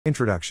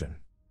Introduction.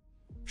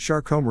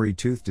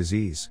 Charcot-Marie-Tooth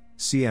disease,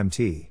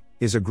 CMT,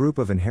 is a group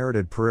of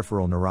inherited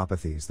peripheral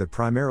neuropathies that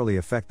primarily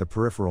affect the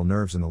peripheral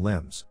nerves in the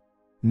limbs.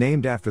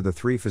 Named after the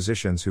three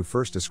physicians who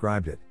first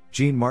described it,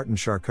 Jean-Martin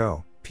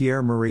Charcot,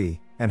 Pierre Marie,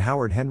 and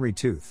Howard Henry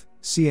Tooth,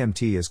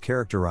 CMT is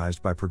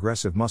characterized by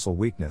progressive muscle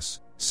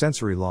weakness,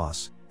 sensory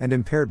loss, and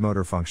impaired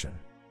motor function.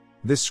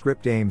 This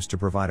script aims to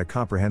provide a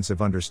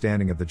comprehensive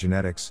understanding of the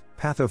genetics,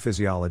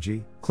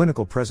 pathophysiology,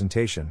 clinical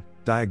presentation,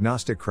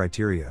 diagnostic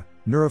criteria,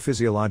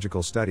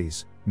 neurophysiological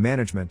studies,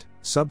 management,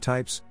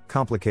 subtypes,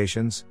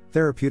 complications,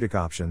 therapeutic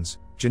options,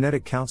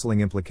 genetic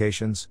counseling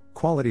implications,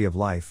 quality of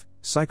life,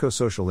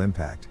 psychosocial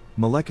impact,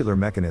 molecular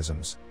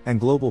mechanisms, and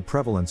global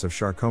prevalence of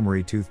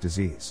Charcot-Marie-Tooth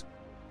disease.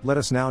 Let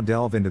us now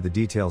delve into the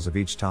details of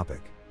each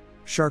topic.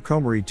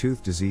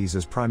 Charcot-Marie-Tooth disease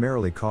is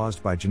primarily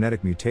caused by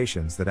genetic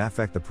mutations that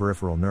affect the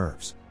peripheral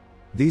nerves.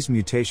 These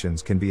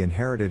mutations can be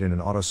inherited in an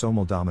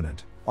autosomal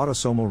dominant,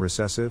 autosomal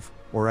recessive,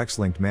 or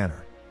X-linked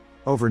manner.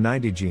 Over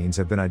 90 genes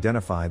have been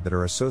identified that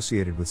are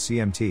associated with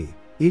CMT,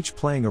 each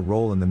playing a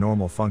role in the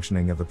normal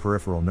functioning of the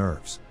peripheral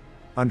nerves.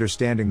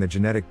 Understanding the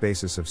genetic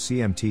basis of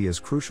CMT is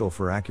crucial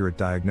for accurate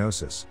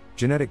diagnosis,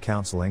 genetic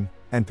counseling,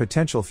 and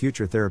potential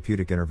future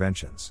therapeutic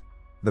interventions.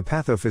 The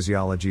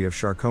pathophysiology of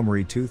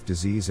Charcot-Marie-Tooth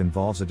disease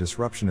involves a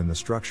disruption in the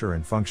structure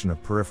and function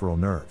of peripheral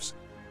nerves.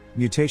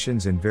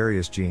 Mutations in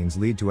various genes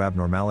lead to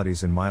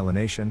abnormalities in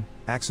myelination,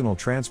 axonal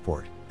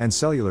transport, and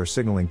cellular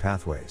signaling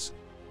pathways.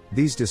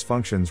 These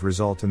dysfunctions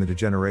result in the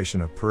degeneration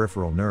of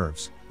peripheral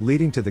nerves,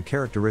 leading to the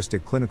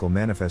characteristic clinical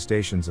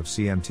manifestations of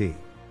CMT.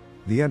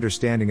 The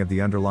understanding of the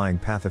underlying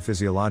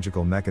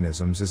pathophysiological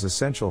mechanisms is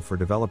essential for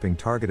developing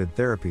targeted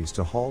therapies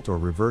to halt or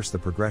reverse the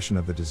progression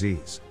of the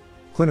disease.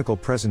 Clinical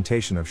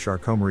presentation of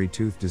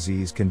Charcot-Marie-Tooth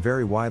disease can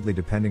vary widely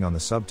depending on the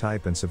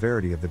subtype and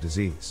severity of the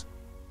disease.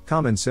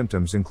 Common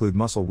symptoms include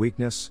muscle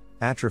weakness,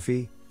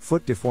 atrophy,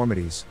 foot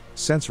deformities,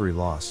 sensory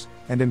loss,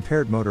 and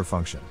impaired motor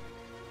function.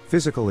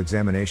 Physical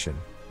examination,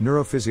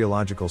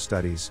 neurophysiological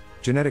studies,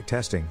 genetic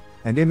testing,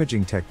 and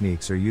imaging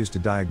techniques are used to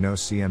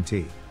diagnose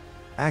CMT.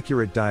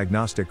 Accurate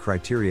diagnostic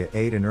criteria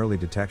aid in early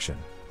detection,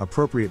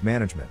 appropriate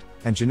management,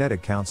 and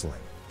genetic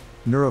counseling.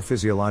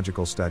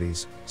 Neurophysiological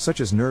studies, such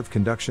as nerve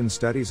conduction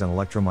studies and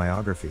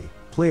electromyography,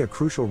 play a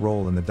crucial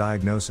role in the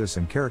diagnosis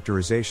and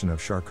characterization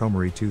of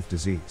Charcot-Marie-Tooth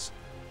disease.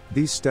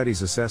 These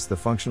studies assess the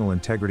functional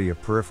integrity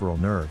of peripheral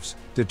nerves,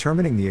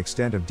 determining the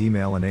extent of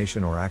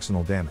demyelination or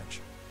axonal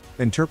damage.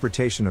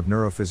 Interpretation of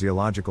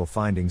neurophysiological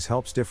findings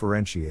helps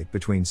differentiate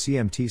between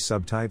CMT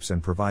subtypes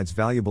and provides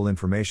valuable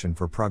information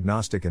for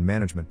prognostic and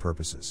management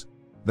purposes.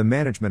 The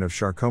management of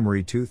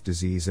Charcot-Marie-Tooth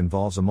disease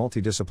involves a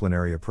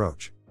multidisciplinary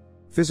approach.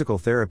 Physical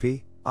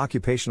therapy,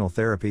 occupational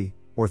therapy,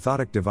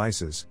 orthotic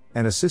devices,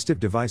 and assistive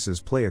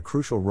devices play a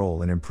crucial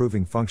role in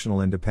improving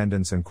functional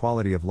independence and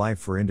quality of life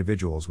for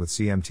individuals with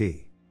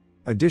CMT.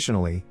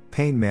 Additionally,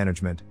 pain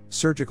management,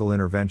 surgical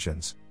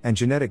interventions, and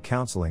genetic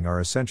counseling are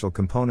essential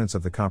components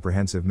of the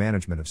comprehensive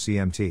management of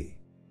CMT.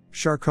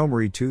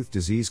 Charcot-Marie-Tooth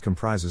disease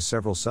comprises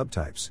several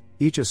subtypes,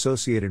 each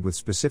associated with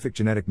specific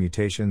genetic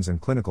mutations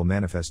and clinical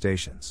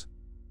manifestations.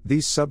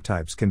 These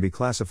subtypes can be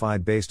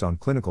classified based on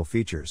clinical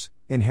features,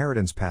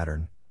 inheritance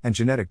pattern, and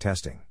genetic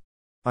testing.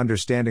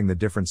 Understanding the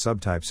different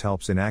subtypes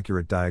helps in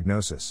accurate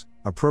diagnosis,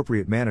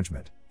 appropriate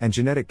management, and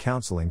genetic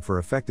counseling for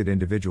affected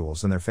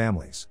individuals and their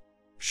families.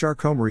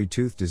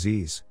 Charcot-Marie-Tooth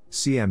disease,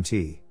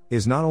 CMT,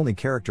 is not only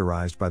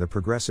characterized by the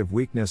progressive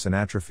weakness and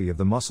atrophy of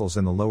the muscles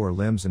in the lower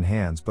limbs and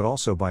hands but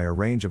also by a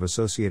range of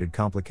associated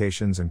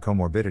complications and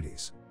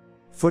comorbidities.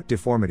 Foot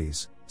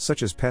deformities,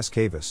 such as pes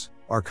cavus,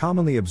 are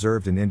commonly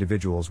observed in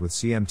individuals with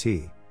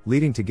CMT,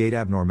 leading to gait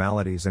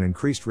abnormalities and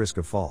increased risk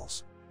of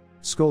falls.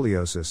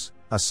 Scoliosis,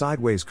 a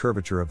sideways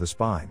curvature of the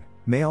spine,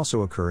 may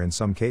also occur in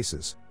some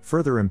cases,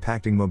 further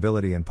impacting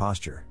mobility and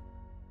posture.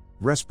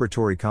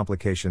 Respiratory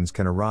complications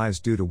can arise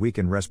due to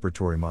weakened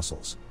respiratory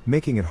muscles,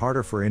 making it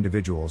harder for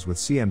individuals with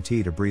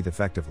CMT to breathe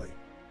effectively.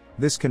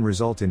 This can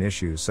result in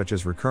issues such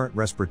as recurrent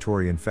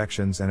respiratory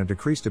infections and a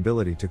decreased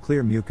ability to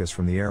clear mucus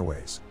from the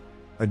airways.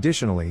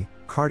 Additionally,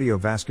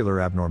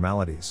 cardiovascular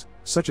abnormalities,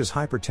 such as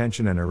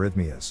hypertension and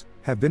arrhythmias,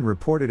 have been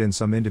reported in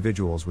some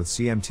individuals with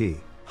CMT,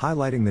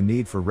 highlighting the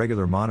need for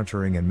regular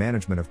monitoring and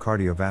management of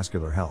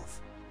cardiovascular health.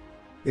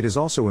 It is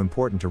also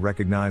important to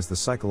recognize the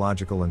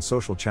psychological and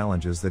social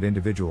challenges that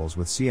individuals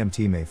with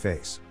CMT may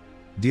face.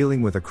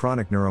 Dealing with a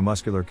chronic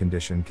neuromuscular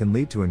condition can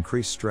lead to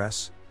increased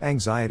stress,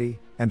 anxiety,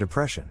 and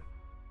depression.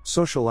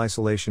 Social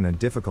isolation and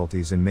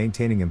difficulties in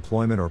maintaining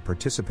employment or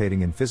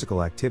participating in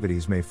physical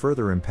activities may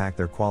further impact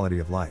their quality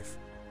of life.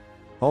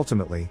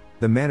 Ultimately,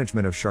 the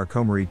management of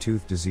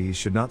Charcot-Marie-Tooth disease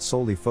should not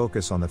solely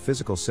focus on the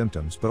physical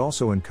symptoms but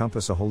also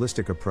encompass a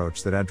holistic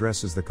approach that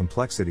addresses the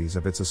complexities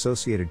of its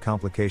associated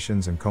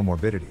complications and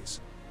comorbidities.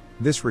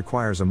 This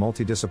requires a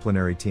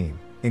multidisciplinary team,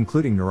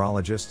 including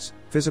neurologists,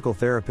 physical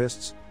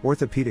therapists,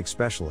 orthopedic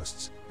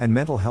specialists, and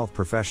mental health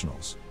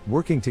professionals,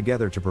 working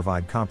together to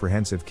provide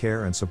comprehensive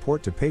care and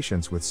support to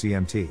patients with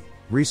CMT.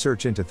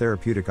 Research into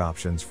therapeutic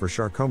options for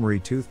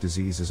Charcot-Marie-Tooth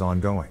disease is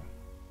ongoing.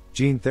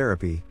 Gene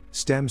therapy,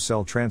 stem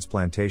cell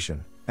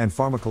transplantation, and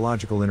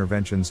pharmacological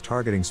interventions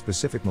targeting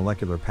specific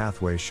molecular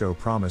pathways show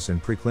promise in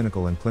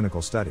preclinical and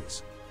clinical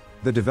studies.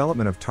 The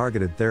development of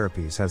targeted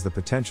therapies has the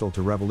potential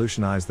to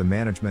revolutionize the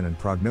management and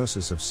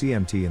prognosis of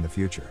CMT in the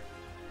future.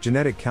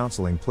 Genetic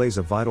counseling plays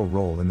a vital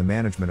role in the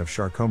management of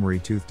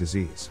Charcot-Marie-Tooth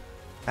disease.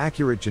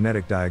 Accurate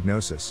genetic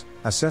diagnosis,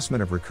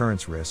 assessment of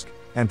recurrence risk,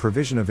 and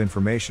provision of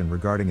information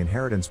regarding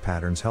inheritance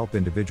patterns help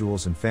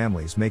individuals and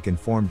families make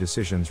informed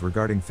decisions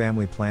regarding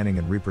family planning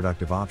and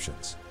reproductive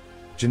options.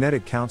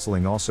 Genetic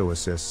counseling also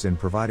assists in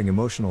providing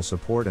emotional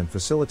support and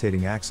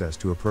facilitating access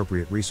to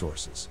appropriate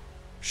resources.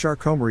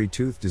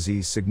 Charcot-Marie-Tooth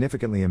disease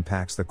significantly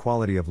impacts the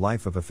quality of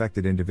life of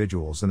affected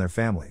individuals and their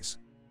families.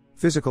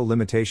 Physical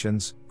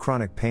limitations,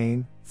 chronic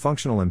pain,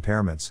 functional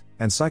impairments,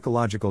 and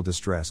psychological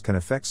distress can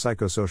affect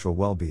psychosocial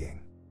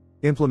well-being.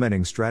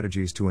 Implementing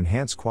strategies to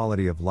enhance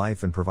quality of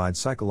life and provide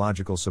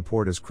psychological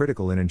support is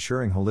critical in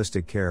ensuring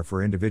holistic care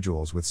for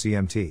individuals with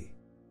CMT.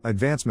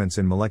 Advancements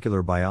in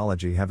molecular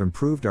biology have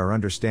improved our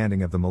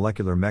understanding of the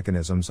molecular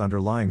mechanisms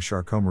underlying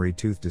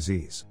Charcot-Marie-Tooth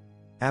disease.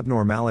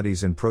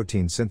 Abnormalities in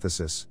protein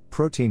synthesis,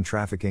 protein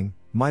trafficking,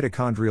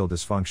 mitochondrial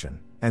dysfunction,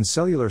 and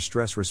cellular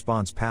stress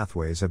response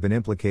pathways have been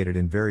implicated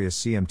in various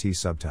CMT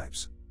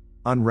subtypes.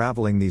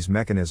 Unraveling these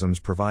mechanisms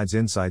provides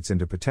insights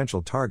into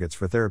potential targets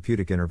for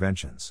therapeutic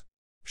interventions.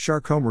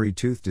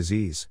 Charcot-Marie-Tooth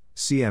disease,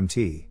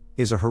 CMT,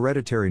 is a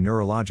hereditary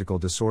neurological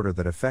disorder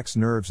that affects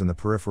nerves in the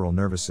peripheral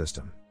nervous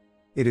system.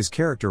 It is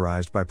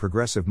characterized by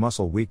progressive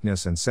muscle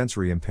weakness and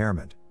sensory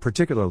impairment,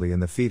 particularly in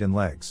the feet and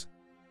legs.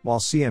 While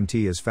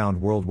CMT is found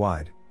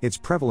worldwide, its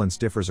prevalence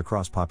differs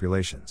across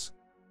populations.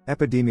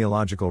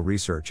 Epidemiological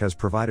research has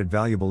provided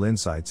valuable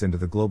insights into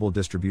the global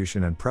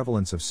distribution and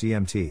prevalence of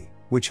CMT,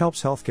 which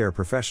helps healthcare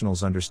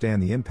professionals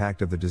understand the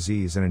impact of the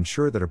disease and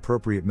ensure that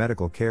appropriate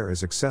medical care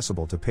is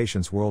accessible to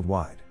patients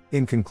worldwide.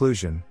 In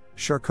conclusion,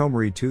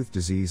 Charcot-Marie-Tooth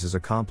disease is a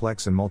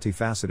complex and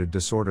multifaceted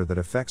disorder that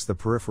affects the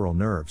peripheral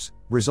nerves,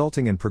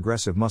 resulting in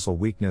progressive muscle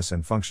weakness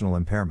and functional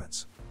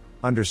impairments.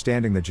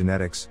 Understanding the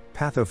genetics,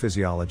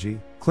 pathophysiology,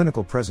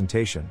 clinical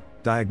presentation,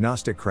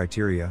 diagnostic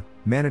criteria,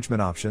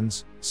 management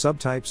options,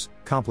 subtypes,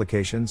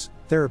 complications,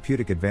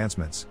 therapeutic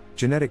advancements,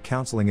 genetic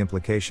counseling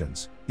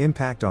implications,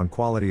 impact on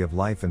quality of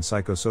life and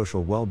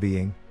psychosocial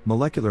well-being,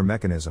 molecular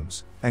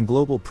mechanisms, and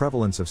global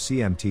prevalence of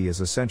CMT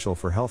is essential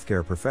for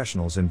healthcare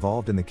professionals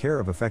involved in the care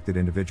of affected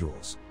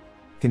individuals.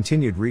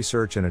 Continued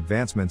research and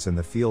advancements in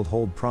the field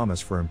hold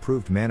promise for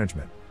improved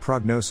management,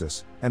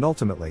 prognosis, and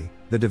ultimately,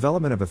 the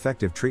development of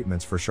effective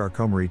treatments for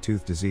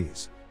Charcot-Marie-Tooth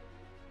disease.